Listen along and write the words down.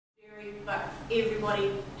but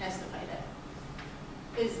everybody has to pay that.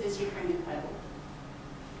 Is your premium payable?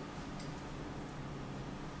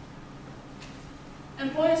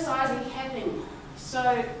 Employer size and capping.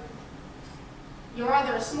 So you're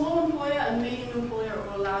either a small employer, a medium employer,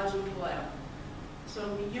 or a large employer.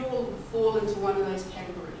 So you will fall into one of those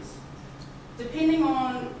categories. Depending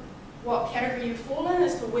on what category you fall in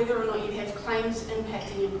as to whether or not you have claims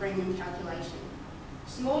impacting your premium calculation.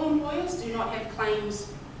 Small employers do not have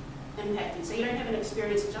claims impacting, so you don't have an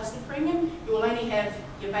experience adjusted premium. You will only have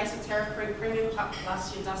your basic tariff premium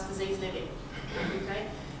plus your dust disease levy. Okay?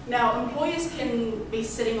 Now, employers can be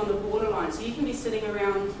sitting on the borderline, so you can be sitting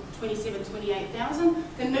around 27,000, 28,000.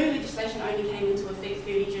 The new legislation only came into effect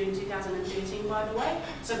 30 June 2013, by the way.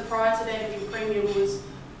 So prior to that, if your premium was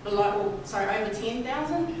below, over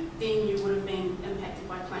 10,000, then you would have been impacted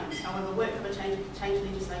by claims. However, work cover changed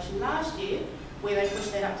legislation last year, where they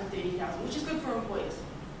pushed that up to 30,000, which is good for employers.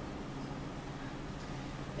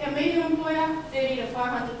 Now, medium employer, 30 to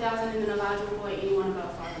 500,000, and then a large employer, anyone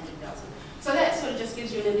above 500,000. So that sort of just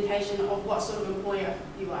gives you an indication of what sort of employer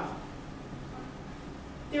you are.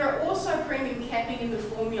 There are also premium capping in the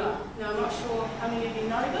formula. Now, I'm not sure how many of you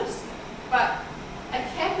know this, but a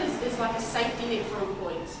cap is like a safety net for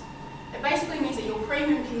employers. It basically means that your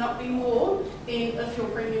premium cannot be more than, if your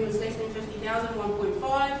premium is less than 50,000,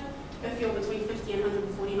 1.5, if you're between 50 and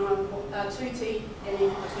 149, 2T, and then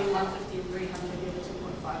between 150 and 300, you're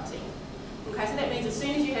 2.5T. Okay, so that means as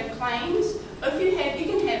soon as you have claims, you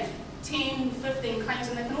can have 10, 15 claims,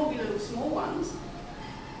 and they can all be little small ones,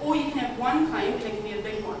 or you can have one claim and it can be a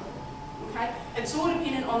big one. Okay? It's all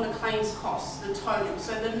dependent on the claims cost, the total.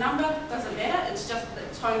 So the number doesn't matter, it's just the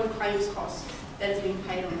total claims cost that is being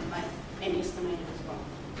paid on the claim and estimated as well.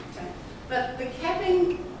 Okay? But the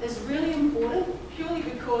capping is really important purely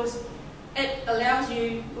because it allows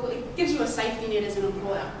you, well, it gives you a safety net as an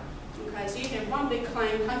employer. Okay, so you can have one big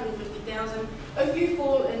claim, 150,000. If you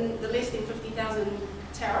fall in the less than 50,000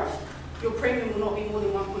 tariff, your premium will not be more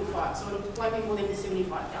than 1.5, so it won't be more than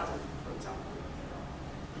 75,000, for example.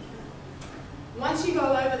 Once you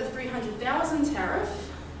go over the 300,000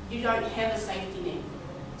 tariff, you don't have a safety net.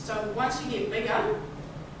 So once you get bigger,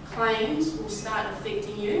 claims will start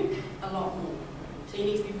affecting you a lot more. So you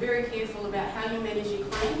need to be very careful about how you manage your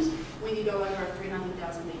claims when you go over a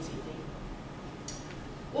 300,000 BTP.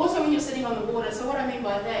 Also, when you're sitting on the border, so what I mean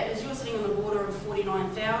by that is you're sitting on the border of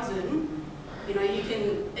 49,000. You know,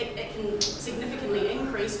 it can significantly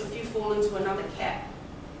increase if you fall into another cap.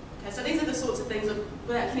 Okay, so these are the sorts of things,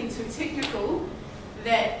 without getting too technical,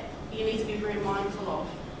 that you need to be very mindful of.